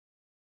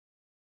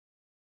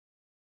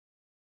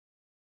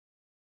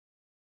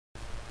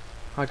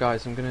Hi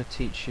guys, I'm going to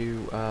teach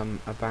you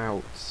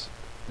about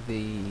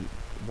the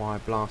wire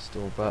blast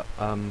door, but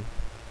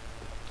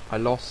I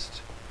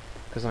lost,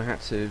 because I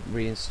had to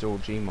reinstall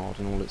Gmod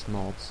and all its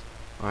mods.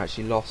 I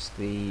actually lost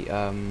the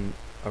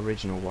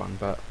original one,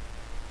 but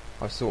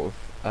I sort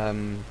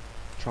of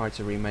tried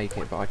to remake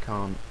it, but I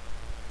can't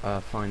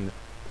find the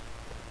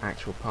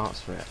actual parts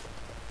for it.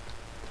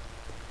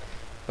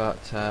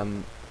 But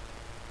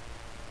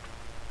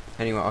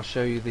anyway, I'll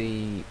show you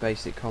the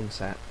basic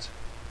concept,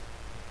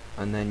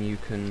 and then you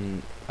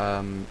can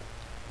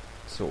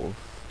sort of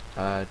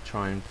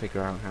try and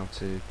figure out how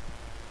to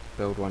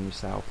build one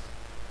yourself,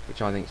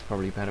 which I think is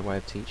probably a better way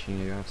of teaching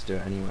you how to do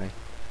it anyway,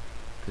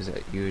 because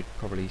you would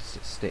probably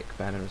stick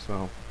better as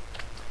well.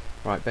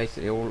 Right,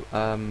 basically all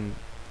I'm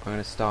going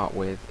to start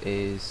with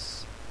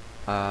is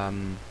a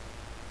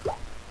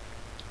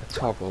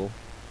toggle,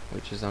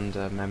 which is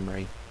under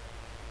memory,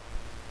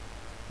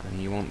 and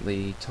you want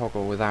the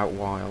toggle without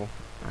while,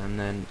 and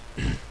then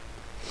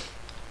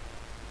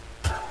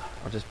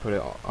I'll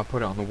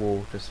put it on the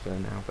wall just for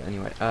now, but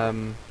anyway,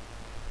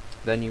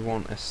 then you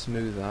want a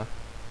smoother,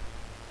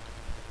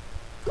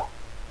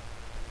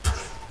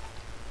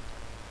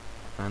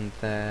 and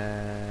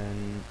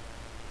then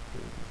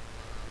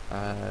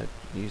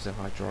use a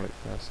hydraulic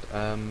first.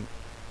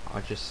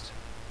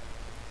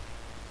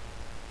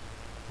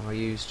 I'll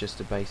use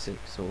just a basic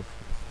sort of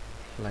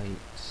plate.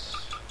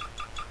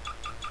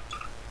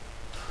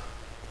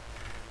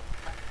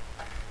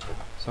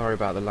 Sorry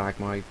about the lag,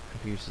 my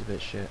computer's a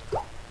bit shit.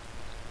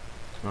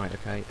 Right,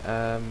 okay.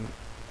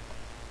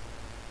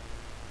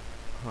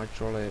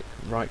 Hydraulic,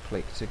 right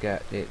click to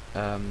get it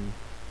along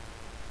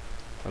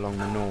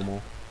the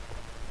normal.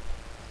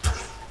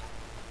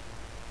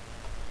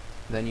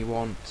 Then you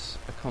want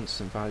a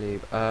constant value.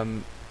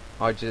 For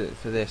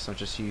this I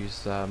just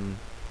use 0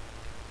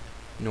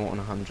 and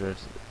 100.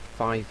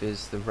 5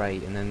 is the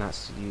rate, and then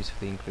that's used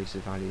for the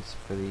inclusive values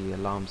for the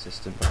alarm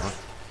system, but I'll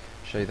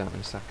show you that in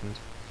a second.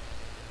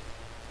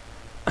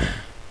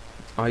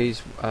 I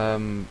use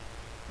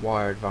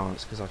wire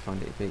advanced because I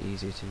find it a bit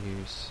easier to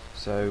use.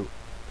 So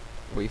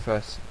what you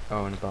first,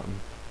 and a button,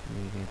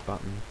 you need a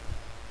button.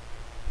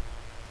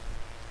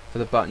 For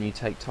the button you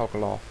take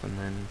toggle off, and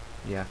then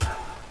yeah.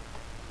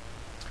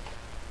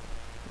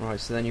 Right,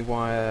 so then you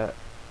wire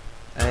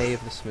A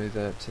of the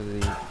smoother to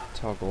the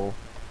toggle.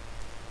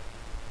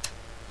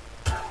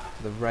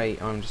 For the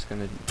rate I'm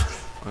going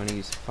to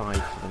use 5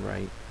 for the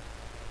rate.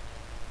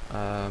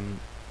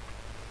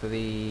 For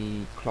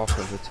the clock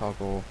of the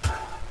toggle,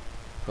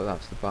 put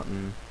that to the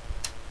button.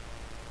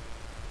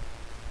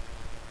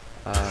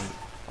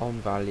 On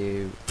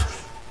value,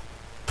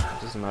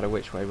 it doesn't matter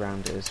which way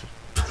round it is,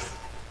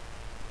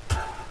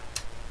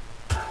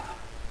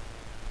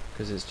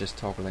 because it's just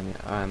toggling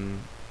it. Hold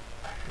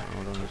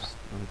on, just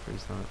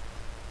unfreeze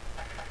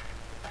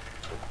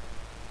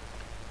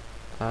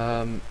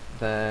that.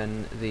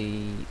 Then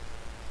the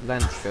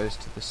length goes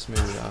to the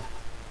smoother,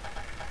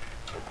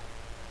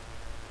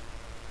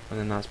 and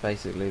then that's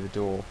basically the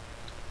door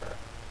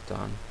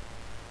done.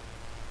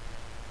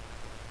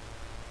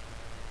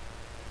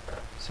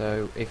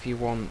 So if you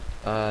want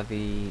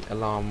the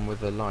alarm with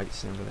the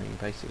lights and everything,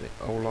 basically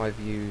all I've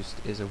used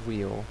is a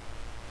wheel,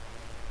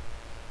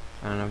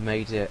 and I've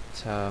made it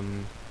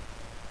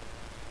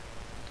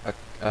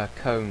a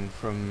cone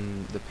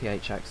from the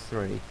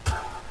PHX3,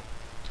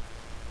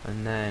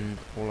 and then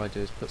all I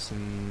do is put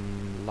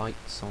some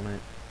lights on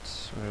it.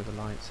 Where are the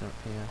lights? Up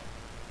here.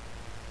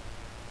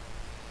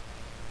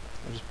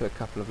 I'll just put a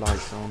couple of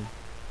lights on,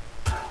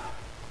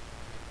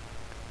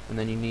 and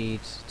then you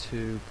need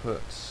to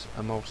put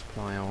a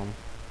multiply on.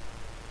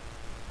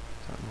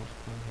 Is that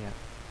multiply? Yeah.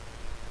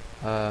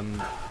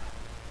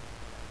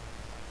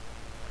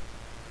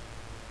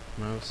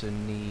 And I also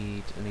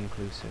need an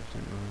inclusive,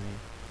 don't I?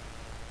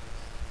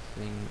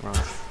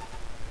 Right.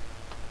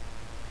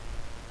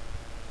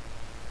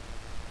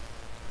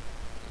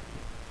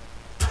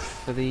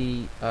 For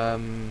the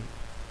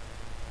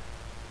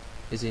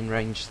is in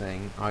range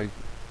thing,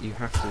 you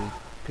have to,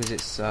 because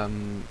it's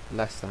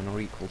less than or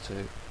equal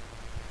to,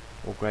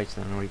 or greater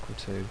than or equal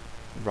to,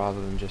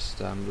 rather than just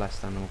less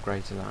than or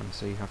greater than,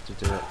 so you have to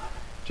do it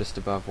just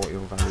above what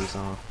your values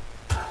are,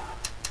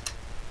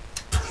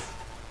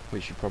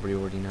 which you probably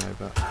already know.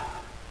 But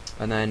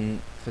and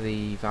then for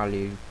the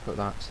value, put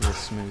that to the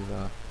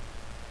smoother.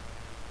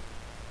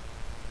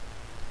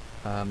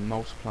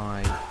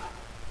 Multiply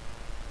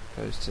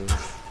goes to,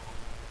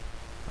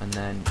 and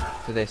then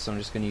for this I'm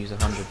just going to use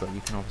 100, but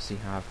you can obviously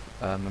have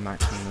a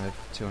maximum of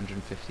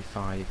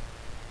 255.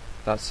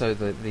 That's so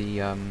that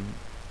the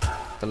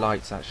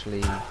light's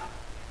actually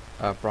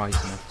bright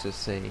enough to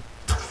see.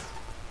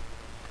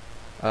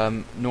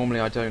 Normally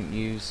I don't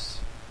use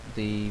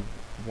the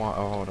white.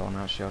 Oh, hold on,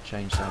 actually I'll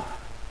change that.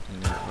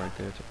 Not very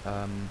good.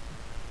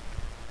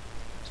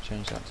 Let's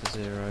change that to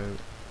 0,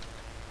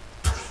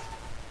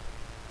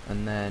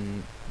 and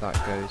then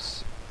that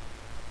goes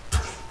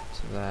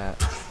to there.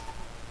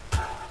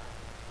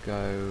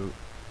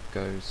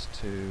 Goes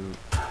to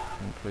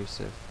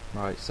inclusive.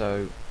 Right,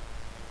 so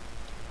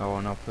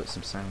and I'll put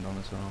some sound on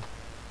as well.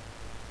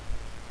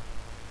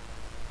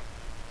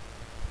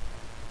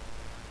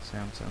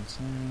 Sound.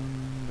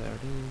 There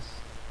it is.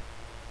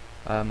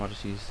 I'll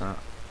just use that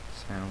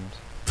sound.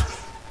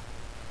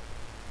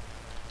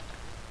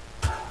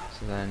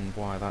 So then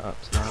wire that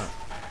up to that,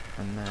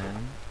 and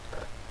then.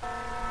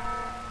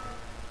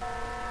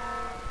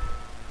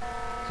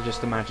 So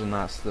just imagine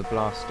that's the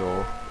blast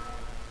door,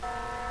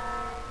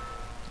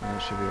 and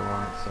it should be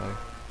alright. So,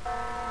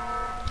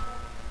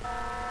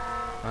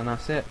 and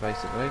that's it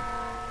basically.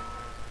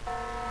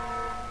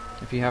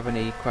 If you have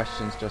any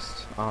questions,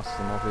 just ask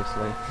them,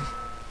 obviously.